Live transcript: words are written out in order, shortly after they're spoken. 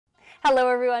Hello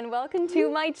everyone, welcome to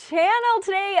my channel.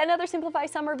 Today, another Simplify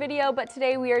Summer video, but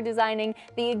today we are designing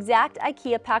the exact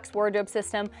IKEA Pax wardrobe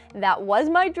system that was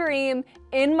my dream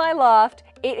in my loft.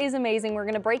 It is amazing. We're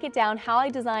gonna break it down, how I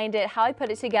designed it, how I put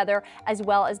it together, as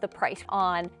well as the price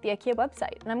on the IKEA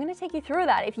website. And I'm gonna take you through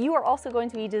that. If you are also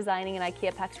going to be designing an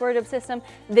IKEA Pax wardrobe system,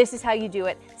 this is how you do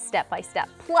it step by step.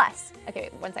 Plus, okay,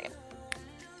 wait, 1 second.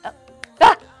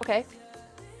 Okay.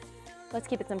 Let's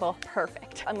keep it simple.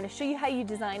 Perfect. I'm going to show you how you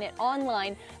design it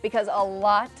online because a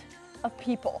lot of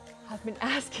people have been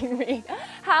asking me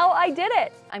how I did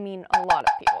it. I mean, a lot of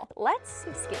people. Let's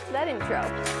skip to that intro.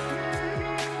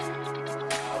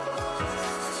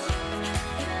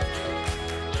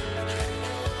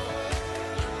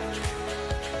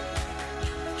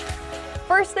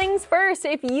 First things first,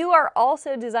 if you are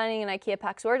also designing an IKEA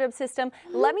Pax wardrobe system,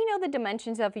 let me know the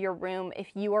dimensions of your room if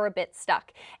you are a bit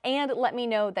stuck. And let me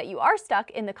know that you are stuck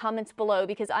in the comments below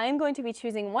because I am going to be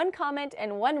choosing one comment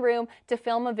and one room to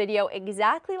film a video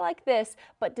exactly like this,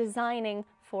 but designing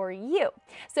for you.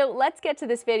 So let's get to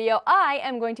this video. I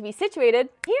am going to be situated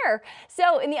here.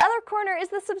 So in the other corner is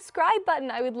the subscribe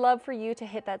button. I would love for you to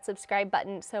hit that subscribe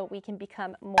button so we can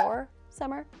become more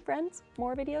summer friends.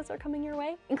 More videos are coming your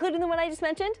way, including the one I just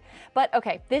mentioned. But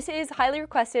okay, this is highly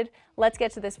requested. Let's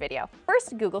get to this video.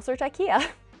 First, Google search IKEA.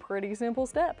 Pretty simple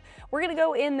step. We're gonna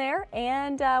go in there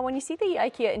and when you see the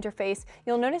IKEA interface,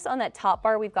 you'll notice on that top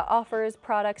bar, we've got offers,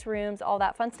 products, rooms, all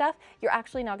that fun stuff. You're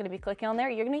actually not gonna be clicking on there.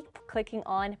 You're gonna be clicking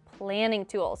on planning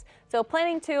tools. So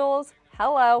planning tools,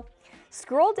 hello.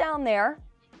 Scroll down there.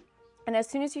 And as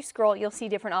soon as you scroll, you'll see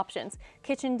different options.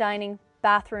 Kitchen, dining,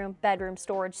 bathroom, bedroom,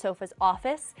 storage, sofas,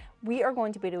 office. We are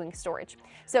going to be doing storage.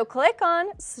 So click on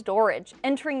storage.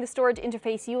 Entering the storage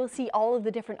interface, you will see all of the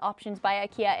different options by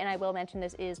IKEA, and I will mention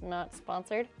this is not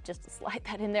sponsored, just to slide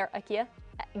that in there. IKEA,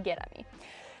 get at me.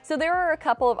 So there are a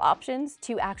couple of options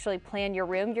to actually plan your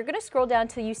room. You're gonna scroll down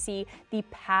till you see the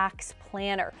Pax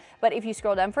Planner. But if you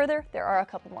scroll down further, there are a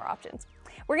couple more options.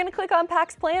 We're gonna click on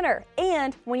Pax Planner,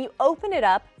 and when you open it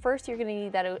up, first you're gonna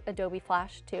need that Adobe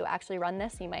Flash to actually run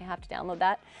this. You might have to download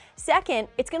that. Second,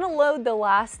 it's gonna load the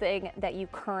last thing that you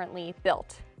currently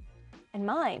built. And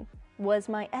mine was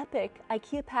my epic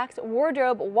IKEA Pax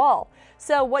wardrobe wall.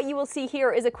 So what you will see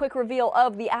here is a quick reveal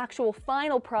of the actual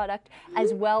final product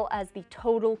as well as the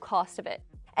total cost of it.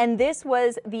 And this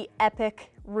was the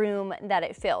epic room that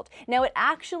it filled. Now it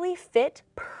actually fit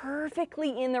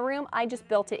perfectly in the room. I just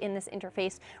built it in this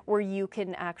interface where you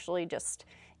can actually just,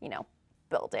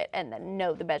 build it and then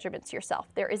know the measurements yourself.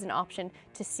 There is an option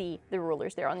to see the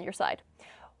rulers there on your side.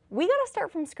 We gotta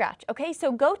start from scratch, okay?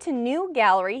 So go to New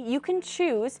Gallery. You can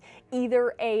choose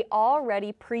either a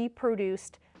already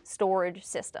pre-produced storage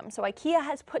system. So IKEA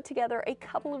has put together a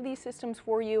couple of these systems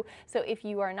for you. So if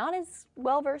you are not as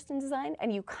well versed in design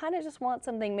and you kind of just want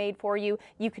something made for you,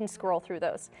 you can scroll through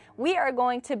those. We are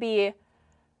going to be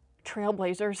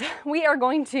trailblazers. We are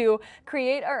going to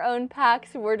create our own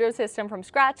Pax wardrobe system from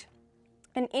scratch.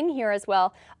 And in here as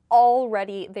well,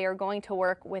 already they are going to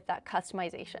work with that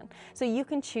customization. So you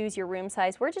can choose your room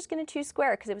size. We're just gonna choose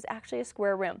square because it was actually a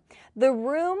square room. The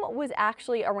room was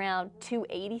actually around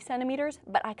 280 centimeters,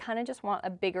 but I kind of just want a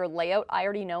bigger layout. I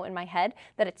already know in my head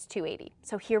that it's 280.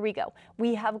 So here we go.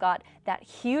 We have got that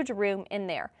huge room in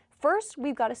there. First,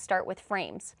 we've got to start with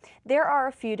frames. There are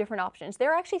a few different options.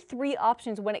 There are actually 3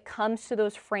 options when it comes to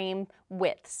those frame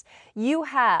widths. You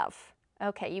have,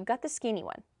 okay, you've got the skinny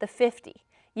one, the 50.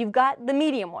 You've got the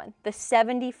medium one, the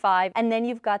 75, and then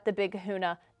you've got the big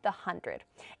kahuna, the 100.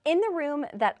 In the room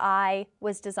that I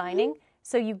was designing,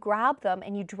 so you grab them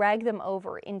and you drag them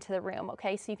over into the room,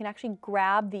 okay? So you can actually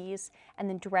grab these and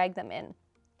then drag them in.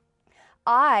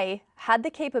 I had the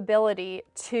capability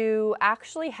to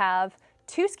actually have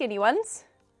 2 skinny ones,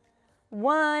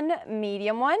 1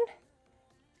 medium one,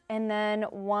 and then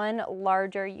 1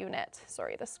 larger unit.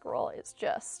 Sorry, the scroll is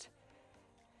just...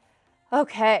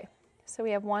 Okay. So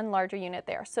we have 1 larger unit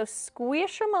there. So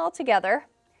squish them all together,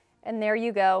 and there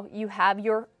you go. You have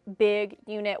your big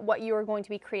unit, what you are going to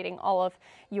be creating all of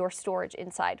your storage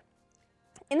inside.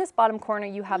 In this bottom corner,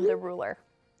 you have the ruler.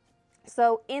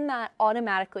 So in that,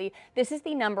 automatically, this is the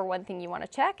 #1 thing you want to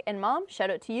check. And Mom, shout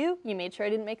out to you. You made sure I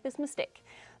didn't make this mistake.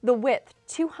 The width,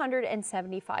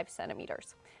 275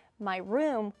 centimeters. My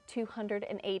room,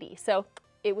 280. So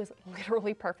it was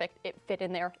literally perfect. It fit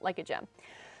in there like a gem.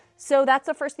 So that's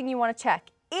the first thing you want to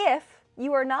check. If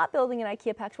you are not building an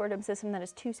IKEA Pax wardrobe system that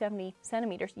is 270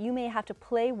 centimeters, you may have to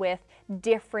play with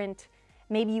different,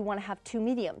 maybe you want to have 2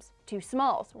 mediums, 2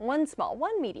 smalls, 1 small,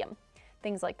 1 medium,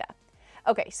 things like that.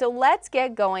 Okay, so let's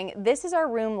get going. This is our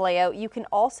room layout. You can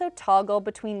also toggle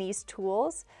between these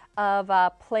tools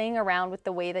of playing around with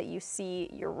the way that you see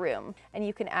your room, and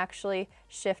you can actually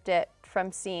shift it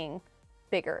from seeing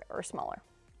bigger or smaller.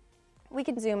 We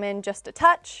can zoom in just a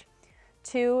touch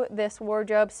to this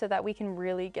wardrobe so that we can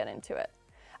really get into it.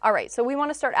 All right, so we want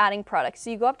to start adding products. So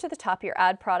you go up to the top here,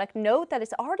 add product. Note that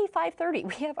it's already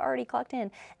 $530. We have already clocked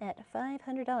in at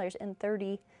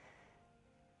 $530.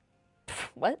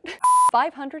 What?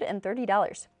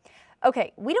 $530.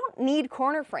 Okay, we don't need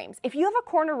corner frames. If you have a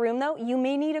corner room though, you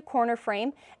may need a corner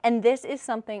frame, and this is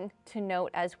something to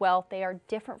note as well. They are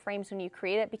different frames when you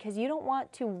create it because you don't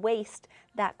want to waste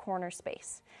that corner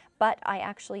space. But I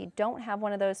actually don't have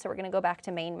one of those, so we're gonna go back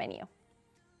to main menu.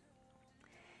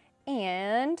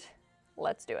 And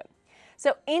let's do it.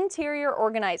 So interior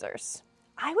organizers.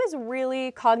 I was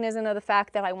really cognizant of the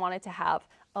fact that I wanted to have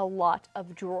a lot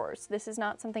of drawers. This is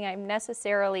not something I've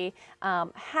necessarily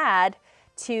had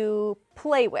to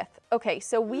play with. Okay,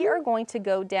 so we are going to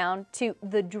go down to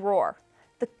the drawer,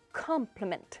 the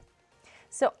complement.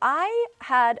 So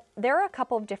there are a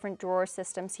couple of different drawer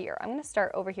systems here. I'm gonna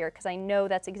start over here because I know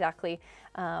that's exactly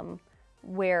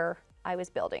where I was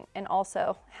building. And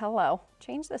also, hello,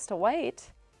 change this to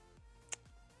white.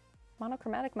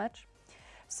 Monochromatic much.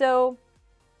 So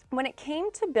when it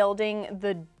came to building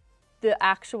the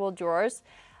actual drawers,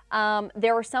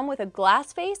 there were some with a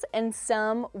glass face and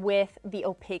some with the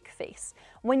opaque face.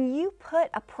 When you put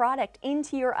a product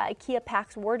into your IKEA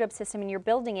Pax wardrobe system and you're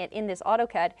building it in this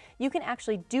AutoCAD, you can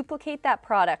actually duplicate that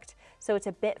product so it's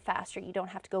a bit faster. You don't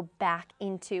have to go back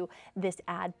into this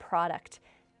add product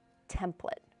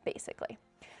template, basically.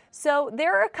 So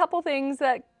there are a couple things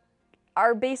that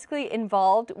are basically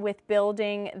involved with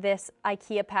building this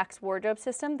IKEA Pax wardrobe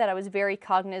system that I was very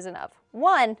cognizant of.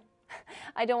 One,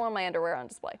 I don't want my underwear on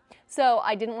display. So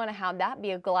I didn't want to have that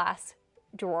be a glass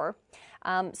drawer.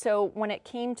 So when it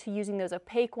came to using those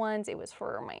opaque ones, it was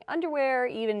for my underwear,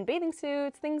 even bathing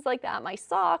suits, things like that, my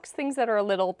socks, things that are a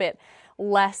little bit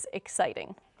less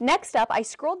exciting. Next up, I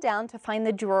scrolled down to find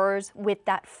the drawers with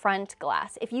that front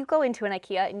glass. If you go into an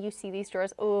IKEA and you see these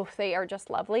drawers, oh, they are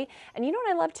just lovely. And you know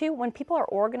what I love too? When people are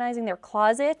organizing their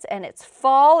closets and it's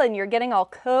fall and you're getting all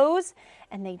cozy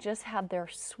and they just have their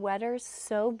sweaters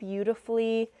so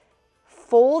beautifully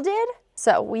folded.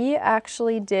 So we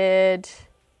actually did,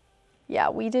 yeah,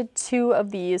 we did 2 of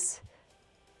these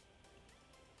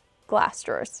glass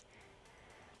drawers.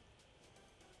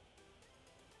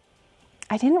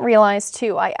 I didn't realize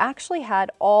too, I actually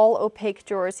had all opaque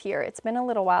drawers here. It's been a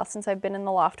little while since I've been in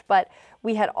the loft, but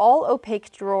we had all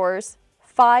opaque drawers,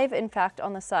 5 in fact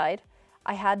on the side.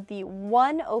 I had the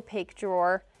 1 opaque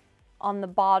drawer on the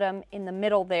bottom in the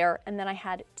middle there, and then I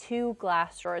had 2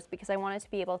 glass drawers because I wanted to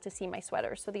be able to see my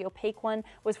sweaters. So the opaque one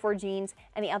was for jeans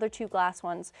and the other 2 glass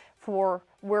ones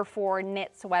were for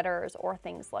knit sweaters or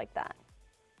things like that.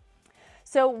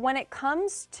 So when it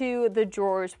comes to the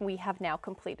drawers, we have now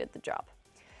completed the job.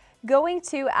 Going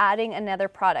to adding another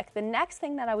product. The next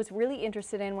thing that I was really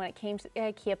interested in when it came to the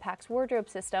IKEA Pax wardrobe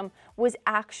system was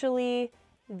actually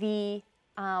the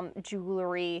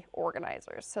jewelry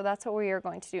organizers. So that's what we are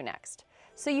going to do next.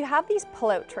 So you have these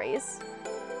pull-out trays.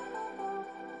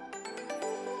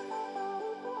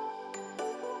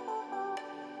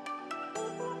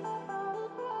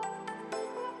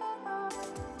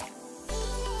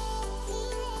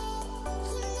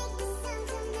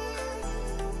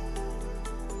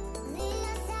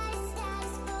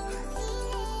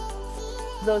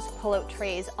 Those pull-out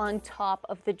trays on top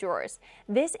of the drawers.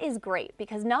 This is great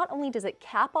because not only does it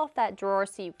cap off that drawer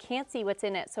so you can't see what's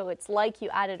in it, so it's like you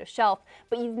added a shelf,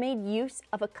 but you've made use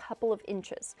of a couple of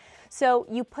inches. So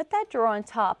you put that drawer on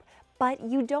top, but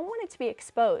you don't want it to be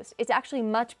exposed. It's actually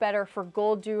much better for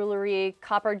gold jewelry,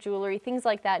 copper jewelry, things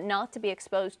like that, not to be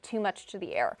exposed too much to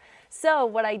the air. So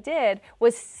what I did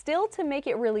was still to make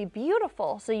it really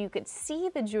beautiful so you could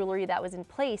see the jewelry that was in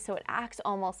place so it acts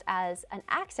almost as an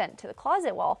accent to the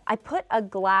closet wall. I put a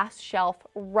glass shelf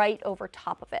right over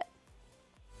top of it.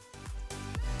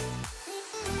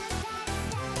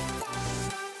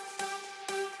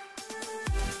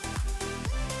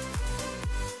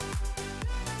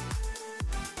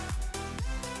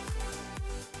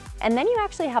 And then you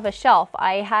actually have a shelf.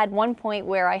 I had one point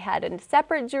where I had a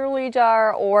separate jewelry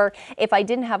jar, or if I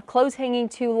didn't have clothes hanging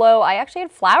too low, I actually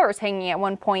had flowers hanging at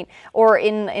one point or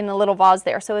in a little vase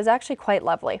there. So it was actually quite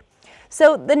lovely.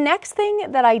 So the next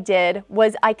thing that I did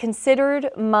was I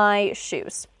considered my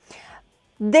shoes.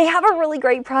 They have a really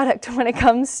great product when it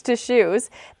comes to shoes.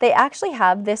 They actually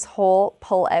have this whole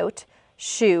pull-out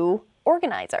shoe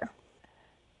organizer.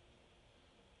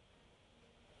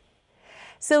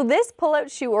 So this pull-out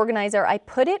shoe organizer, I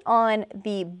put it on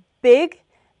the big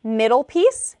middle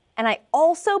piece, and I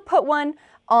also put one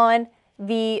on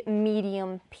the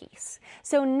medium piece.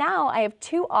 So now I have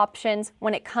two options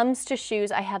when it comes to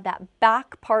shoes. I have that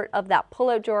back part of that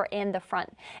pull-out drawer and the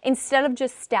front. Instead of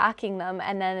just stacking them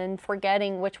and then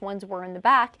forgetting which ones were in the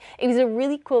back, it was a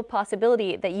really cool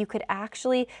possibility that you could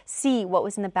actually see what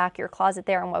was in the back of your closet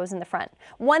there and what was in the front.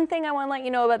 One thing I want to let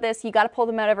you know about this, you got to pull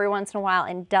them out every once in a while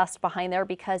and dust behind there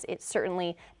because it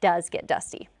certainly does get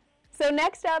dusty. So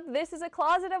next up, this is a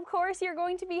closet, of course. You're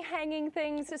going to be hanging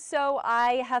things. So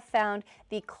I have found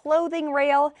the clothing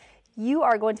rail. You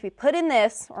are going to be put in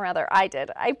this, or rather I did.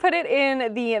 I put it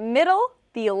in the middle,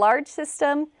 the large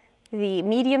system, the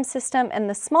medium system, and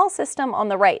the small system on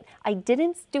the right. I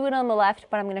didn't do it on the left,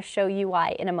 but I'm going to show you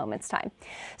why in a moment's time.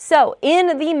 So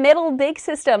in the middle big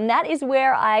system, that is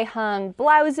where I hung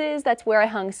blouses, that's where I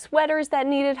hung sweaters that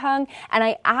needed hung, and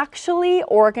I actually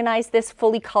organized this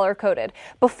fully color-coded.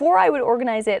 Before I would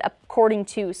organize it according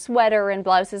to sweater and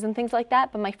blouses and things like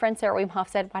that, but my friend Sarah Wim Hof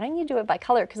said, why don't you do it by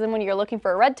color? Because then when you're looking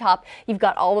for a red top, you've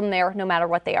got all of them there no matter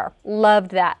what they are.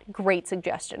 Loved that. Great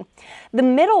suggestion. The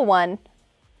middle one,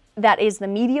 that is the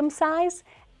medium size,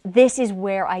 this is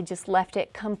where I just left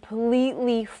it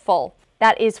completely full.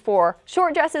 That is for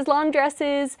short dresses, long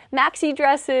dresses, maxi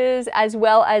dresses, as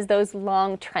well as those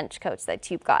long trench coats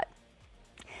that you've got.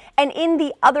 And in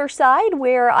the other side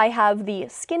where I have the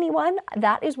skinny one,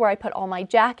 that is where I put all my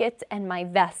jackets and my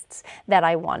vests that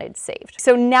I wanted saved.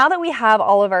 So now that we have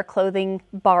all of our clothing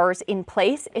bars in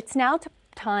place, it's now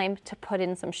time to put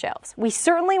in some shelves. We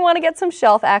certainly want to get some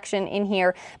shelf action in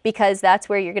here because that's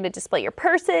where you're going to display your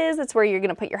purses, that's where you're going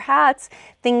to put your hats,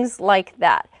 things like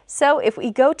that. So if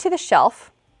we go to the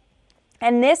shelf,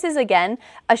 and this is again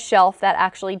a shelf that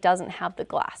actually doesn't have the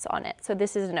glass on it. So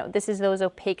this is those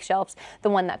opaque shelves, the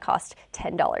one that cost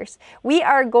 $10. We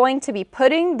are going to be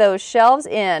putting those shelves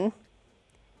in.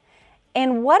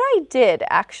 And what I did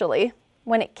actually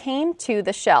when it came to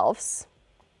the shelves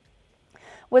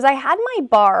was I had my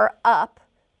bar up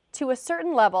to a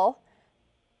certain level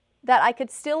that I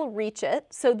could still reach it.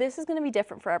 So this is going to be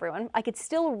different for everyone. I could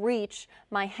still reach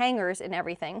my hangers and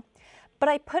everything, but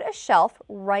I put a shelf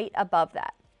right above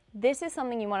that. This is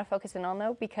something you want to focus in on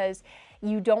though, because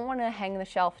you don't want to hang the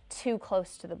shelf too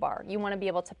close to the bar. You want to be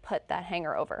able to put that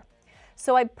hanger over.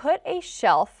 So I put a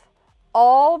shelf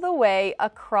all the way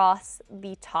across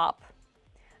the top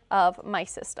of my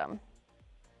system.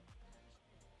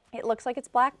 It looks like it's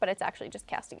black, but it's actually just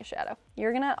casting a shadow.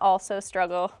 You're gonna also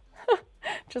struggle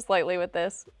just lightly with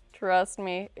this. Trust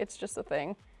me, it's just a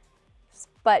thing.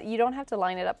 But you don't have to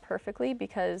line it up perfectly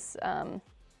because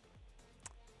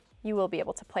you will be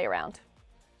able to play around.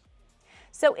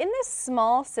 So in this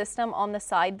small system on the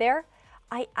side there,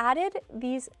 I added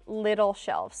these little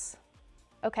shelves,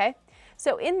 okay?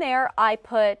 So in there, I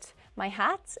put my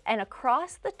hats, and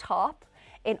across the top,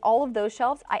 in all of those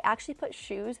shelves, I actually put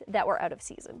shoes that were out of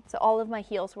season. So all of my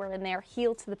heels were in there,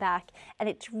 heel to the back, and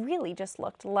it really just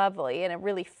looked lovely, and it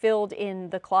really filled in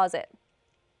the closet.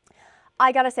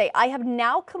 I gotta say, I have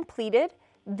now completed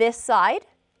this side.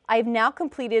 I've now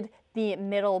completed the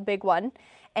middle big one,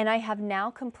 and I have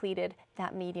now completed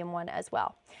that medium one as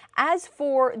well. As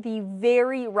for the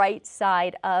very right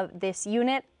side of this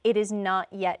unit, it is not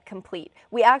yet complete.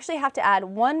 We actually have to add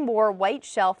one more white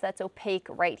shelf that's opaque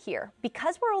right here.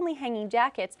 Because we're only hanging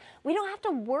jackets, we don't have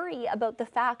to worry about the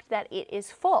fact that it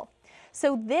is full.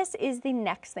 So this is the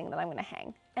next thing that I'm going to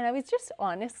hang. And I was just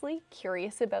honestly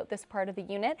curious about this part of the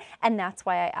unit, and that's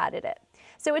why I added it.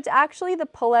 So it's actually the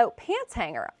pull-out pants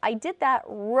hanger. I did that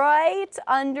right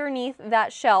underneath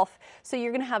that shelf. So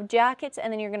you're going to have jackets,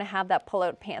 and then you're going to have that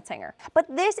pull-out pants hanger.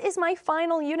 But this is my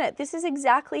final unit. This is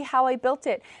exactly how I built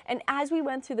it. And as we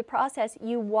went through the process,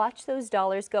 you watch those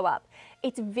dollars go up.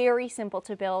 It's very simple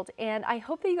to build, and I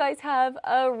hope that you guys have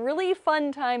a really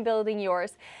fun time building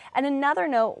yours. And another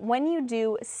note, when you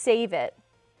do save it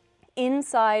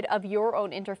inside of your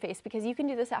own interface, because you can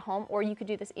do this at home or you could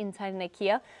do this inside an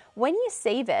IKEA, when you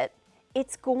save it,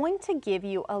 it's going to give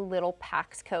you a little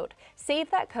Pax code. Save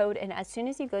that code, and as soon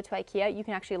as you go to IKEA, you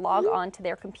can actually log on to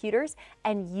their computers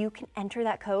and you can enter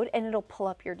that code and it'll pull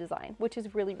up your design, which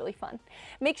is really, really fun.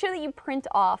 Make sure that you print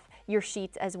off your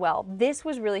sheets as well. This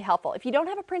was really helpful. If you don't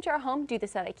have a printer at home, do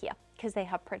this at IKEA because they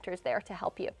have printers there to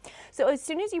help you. So as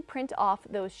soon as you print off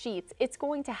those sheets, it's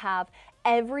going to have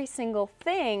every single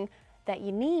thing that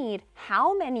you need,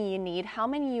 how many you need, how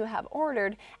many you have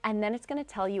ordered, and then it's going to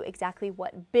tell you exactly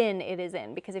what bin it is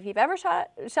in. Because if you've ever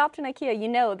shopped in IKEA, you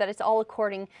know that it's all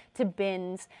according to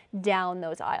bins down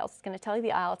those aisles. It's going to tell you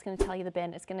the aisle, it's going to tell you the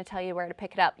bin, it's going to tell you where to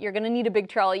pick it up. You're going to need a big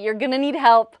trolley, you're going to need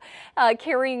help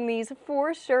carrying these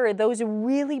for sure. Those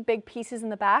really big pieces in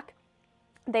the back,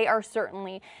 they are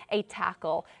certainly a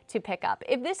tackle to pick up.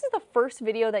 If this is the first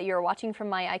video that you're watching from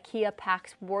my IKEA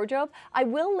Pax wardrobe, I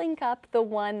will link up the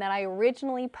one that I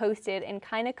originally posted and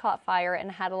kind of caught fire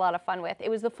and had a lot of fun with. It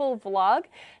was the full vlog,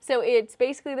 so it's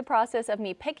basically the process of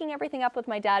me picking everything up with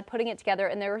my dad, putting it together,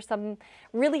 and there are some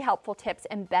really helpful tips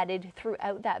embedded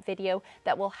throughout that video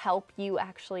that will help you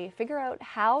actually figure out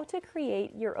how to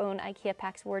create your own IKEA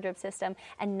Pax wardrobe system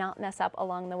and not mess up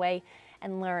along the way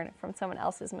and learn from someone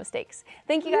else's mistakes.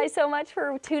 Thank you guys so much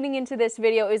for tuning into this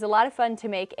video. It was a lot of fun to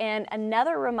make. And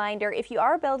another reminder, if you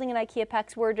are building an IKEA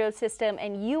Pax wardrobe system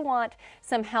and you want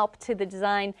some help to the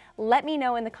design, let me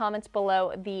know in the comments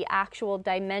below the actual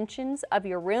dimensions of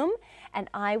your room, and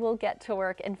I will get to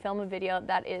work and film a video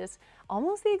that is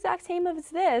almost the exact same as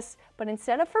this, but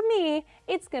instead of for me,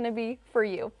 it's gonna be for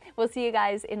you. We'll see you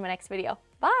guys in my next video.